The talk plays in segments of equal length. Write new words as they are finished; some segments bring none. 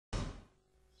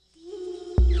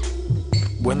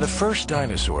When the first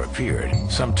dinosaur appeared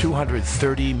some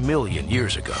 230 million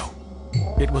years ago,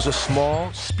 it was a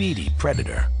small, speedy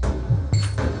predator.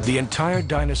 The entire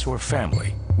dinosaur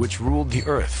family, which ruled the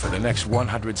Earth for the next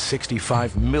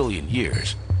 165 million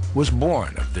years, was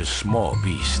born of this small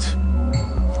beast.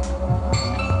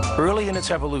 Early in its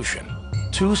evolution,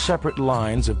 two separate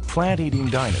lines of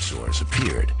plant-eating dinosaurs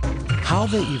appeared. How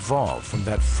they evolved from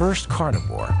that first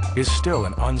carnivore is still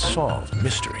an unsolved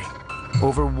mystery.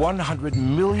 Over 100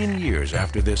 million years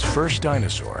after this first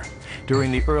dinosaur, during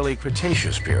the early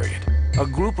Cretaceous period, a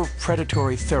group of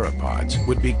predatory theropods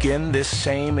would begin this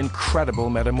same incredible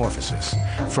metamorphosis,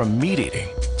 from meat-eating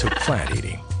to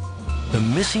plant-eating. The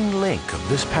missing link of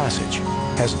this passage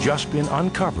has just been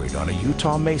uncovered on a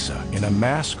Utah mesa in a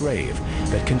mass grave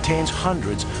that contains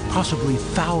hundreds, possibly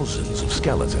thousands of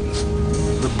skeletons.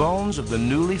 The bones of the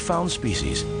newly found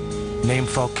species, named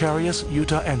Falcarius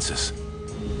utahensis,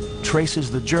 traces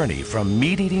the journey from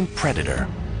meat-eating predator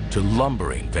to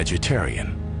lumbering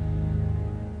vegetarian.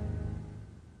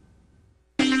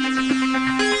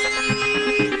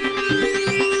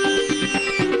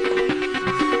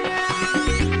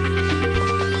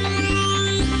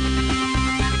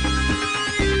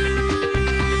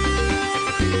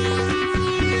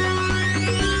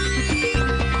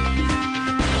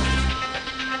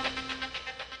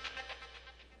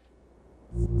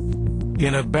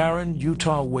 In a barren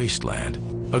Utah wasteland,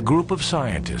 a group of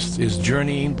scientists is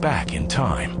journeying back in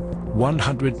time,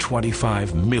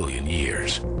 125 million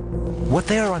years. What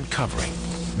they are uncovering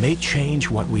may change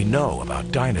what we know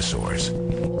about dinosaurs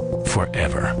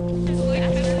forever.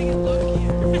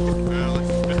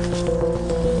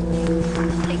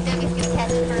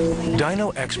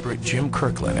 Dino expert Jim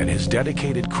Kirkland and his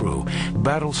dedicated crew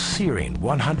battle searing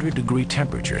 100-degree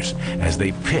temperatures as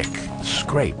they pick,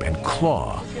 scrape, and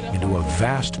claw into a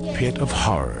vast pit of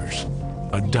horrors,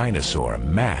 a dinosaur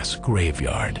mass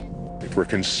graveyard. If we're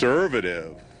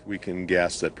conservative, we can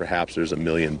guess that perhaps there's 1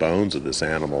 million bones of this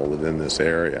animal within this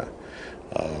area.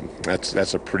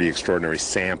 That's a pretty extraordinary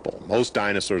sample. Most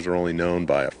dinosaurs are only known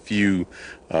by a few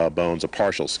bones, a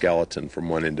partial skeleton from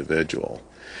one individual.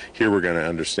 Here we're going to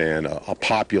understand a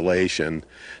population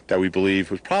that we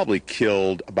believe was probably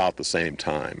killed about the same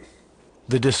time.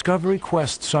 The Discovery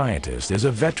Quest scientist is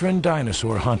a veteran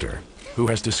dinosaur hunter who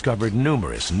has discovered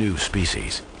numerous new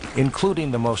species,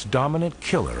 including the most dominant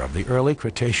killer of the early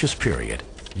Cretaceous period,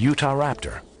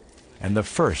 utahraptor, and the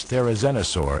first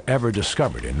therizinosaur ever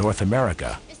discovered in North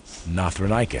America,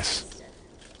 Nothronicus.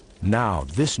 Now,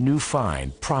 this new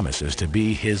find promises to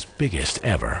be his biggest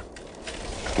ever.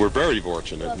 We're very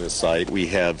fortunate in this site. We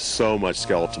have so much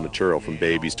skeletal material from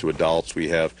babies to adults. We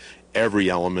have every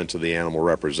element of the animal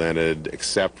represented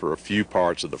except for a few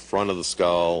parts of the front of the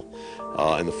skull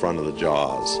and the front of the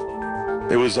jaws.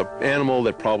 It was an animal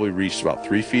that probably reached about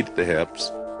 3 feet at the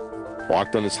hips,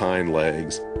 walked on its hind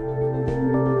legs,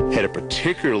 had a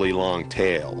particularly long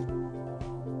tail,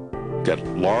 got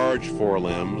large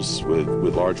forelimbs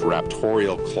with large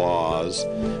raptorial claws.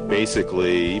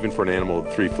 Basically, even for an animal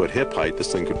with 3-foot hip height,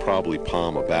 this thing could probably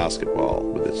palm a basketball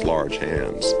with its large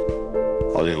hands.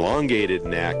 An elongated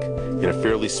neck and a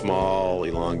fairly small,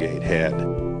 elongated head.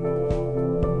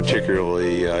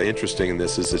 Particularly interesting in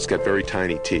this is it's got very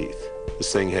tiny teeth.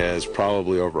 This thing has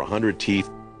probably over 100 teeth,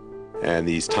 and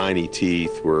these tiny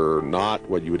teeth were not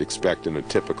what you would expect in a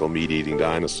typical meat-eating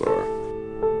dinosaur.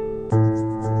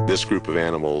 This group of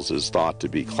animals is thought to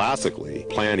be classically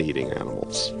plant-eating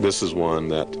animals. This is one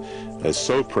that is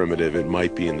so primitive it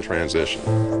might be in the transition.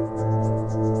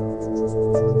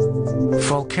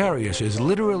 Falcarius is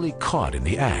literally caught in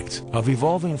the act of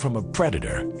evolving from a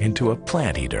predator into a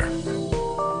plant eater.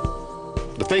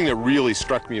 The thing that really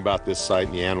struck me about this site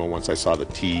and the animal once I saw the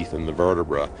teeth and the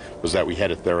vertebra was that we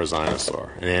had a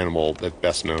therizinosaur, an animal that's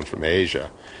best known from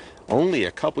Asia. Only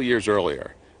a couple years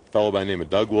earlier, a fellow by the name of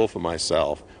Doug Wolf and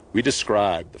myself, we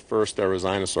described the first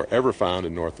therizinosaur ever found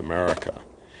in North America.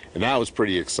 And that was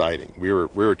pretty exciting. We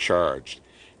were charged.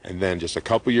 And then just a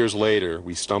couple years later,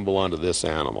 we stumble onto this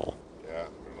animal. Yeah,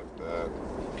 look at that.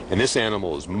 And this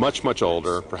animal is much, much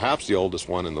older, perhaps the oldest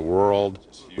one in the world.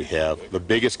 We have the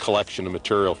biggest collection of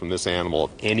material from this animal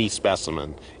of any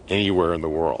specimen anywhere in the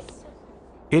world.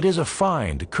 It is a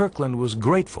find Kirkland was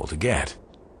grateful to get.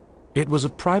 It was a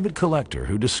private collector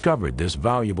who discovered this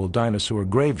valuable dinosaur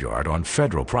graveyard on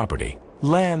federal property,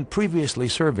 land previously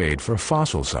surveyed for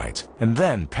fossil sites and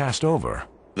then passed over.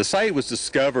 The site was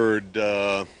discovered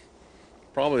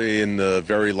probably in the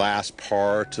very last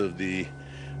part of the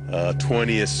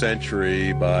 20th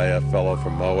century by a fellow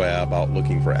from Moab out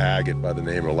looking for agate by the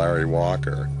name of Larry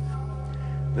Walker.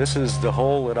 This is the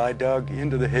hole that I dug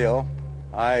into the hill.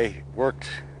 I worked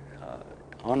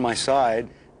on my side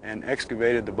and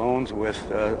excavated the bones with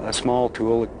a small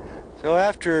tool. So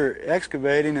after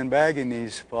excavating and bagging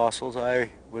these fossils, I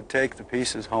would take the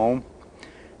pieces home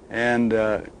and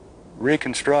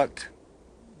reconstruct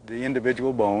the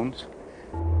individual bones.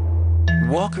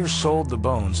 Walker sold the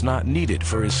bones not needed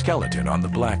for his skeleton on the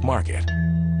black market.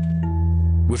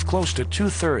 With close to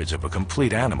 2/3 of a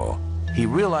complete animal, he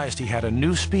realized he had a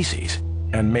new species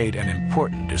and made an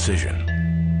important decision.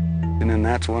 And then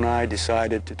that's when I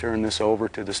decided to turn this over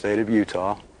to the state of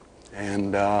Utah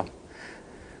and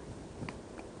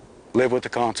live with the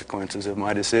consequences of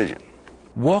my decision.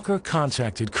 Walker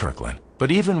contacted Kirkland,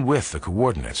 but even with the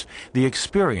coordinates, the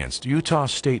experienced Utah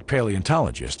State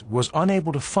paleontologist was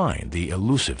unable to find the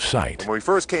elusive site. When we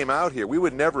first came out here, we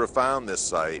would never have found this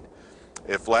site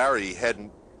if Larry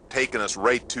hadn't taken us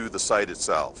right to the site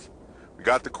itself. We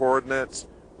got the coordinates,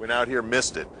 went out here,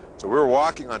 missed it. So we were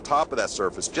walking on top of that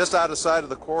surface, just out of sight of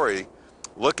the quarry,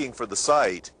 looking for the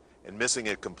site and missing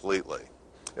it completely.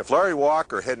 If Larry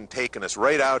Walker hadn't taken us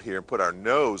right out here and put our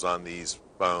nose on these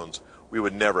bones, we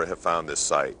would never have found this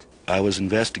site. I was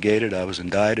investigated, I was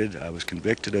indicted, I was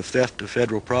convicted of theft of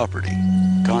federal property.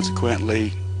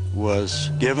 Consequently, was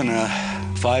given a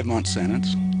 5-month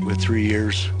sentence with 3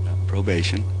 years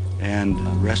probation and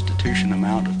a restitution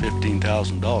amount of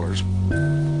 $15,000.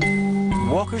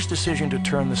 Walker's decision to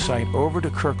turn the site over to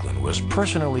Kirkland was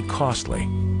personally costly,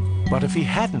 but if he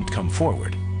hadn't come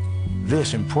forward,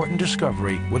 this important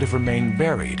discovery would have remained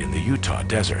buried in the Utah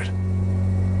desert.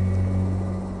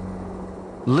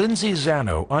 Lindsay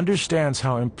Zano understands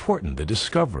how important the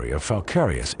discovery of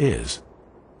Falcarius is.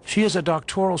 She is a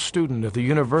doctoral student at the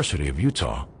University of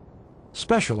Utah,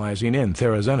 specializing in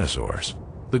therizinosaurs,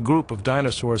 the group of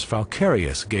dinosaurs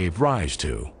Falcarius gave rise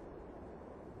to.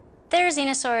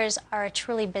 Therizinosaurs are a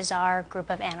truly bizarre group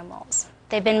of animals.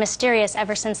 They've been mysterious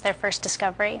ever since their first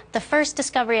discovery. The first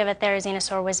discovery of a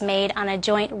therizinosaur was made on a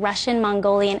joint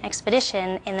Russian-Mongolian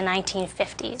expedition in the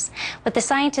 1950s. What the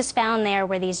scientists found there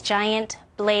were these giant,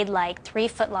 blade-like,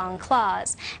 3-foot-long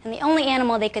claws, and the only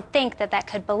animal they could think that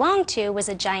could belong to was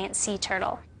a giant sea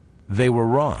turtle. They were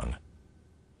wrong.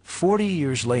 40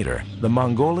 years later, the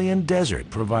Mongolian desert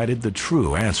provided the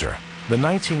true answer. The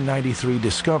 1993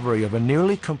 discovery of a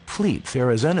nearly complete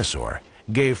therizinosaur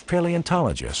gave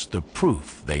paleontologists the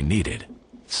proof they needed.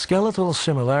 Skeletal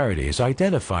similarities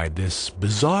identified this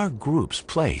bizarre group's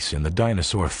place in the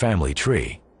dinosaur family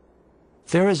tree.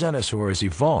 Therizinosaurs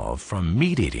evolved from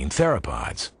meat-eating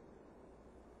theropods.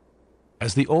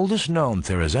 As the oldest known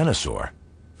therizinosaur,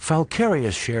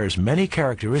 Falcarius shares many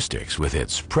characteristics with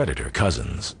its predator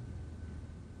cousins.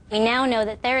 We now know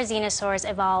that therizinosaurs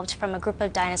evolved from a group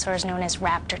of dinosaurs known as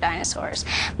raptor dinosaurs.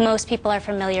 Most people are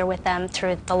familiar with them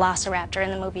through the velociraptor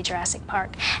in the movie Jurassic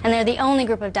Park, and they're the only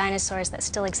group of dinosaurs that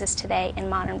still exist today in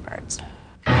modern birds.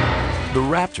 The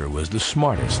raptor was the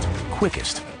smartest,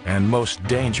 quickest, and most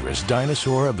dangerous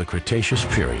dinosaur of the Cretaceous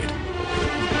period.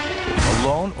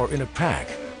 Alone or in a pack,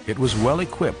 it was well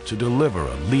equipped to deliver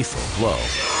a lethal blow.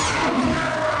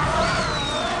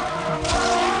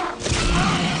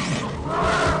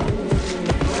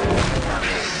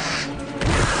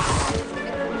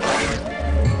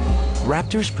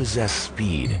 Raptors possess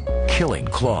speed, killing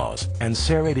claws, and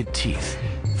serrated teeth.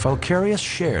 Falcarius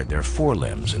shared their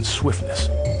forelimbs and swiftness,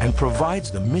 and provides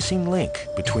the missing link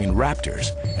between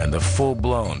raptors and the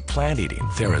full-blown plant-eating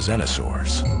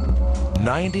therizinosaurs.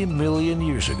 90 million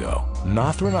years ago,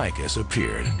 Nothronicus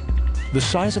appeared. The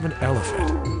size of an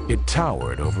elephant, it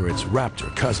towered over its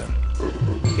raptor cousin.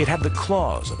 It had the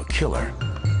claws of a killer,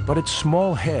 but its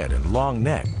small head and long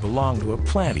neck belonged to a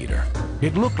plant-eater.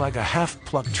 It looked like a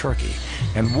half-plucked turkey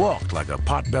and walked like a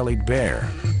pot-bellied bear.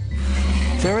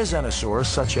 Therizinosaurs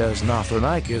such as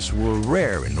Nothronicus were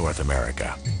rare in North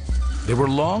America. They were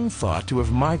long thought to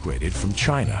have migrated from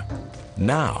China.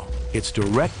 Now, its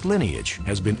direct lineage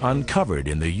has been uncovered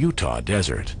in the Utah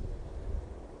desert.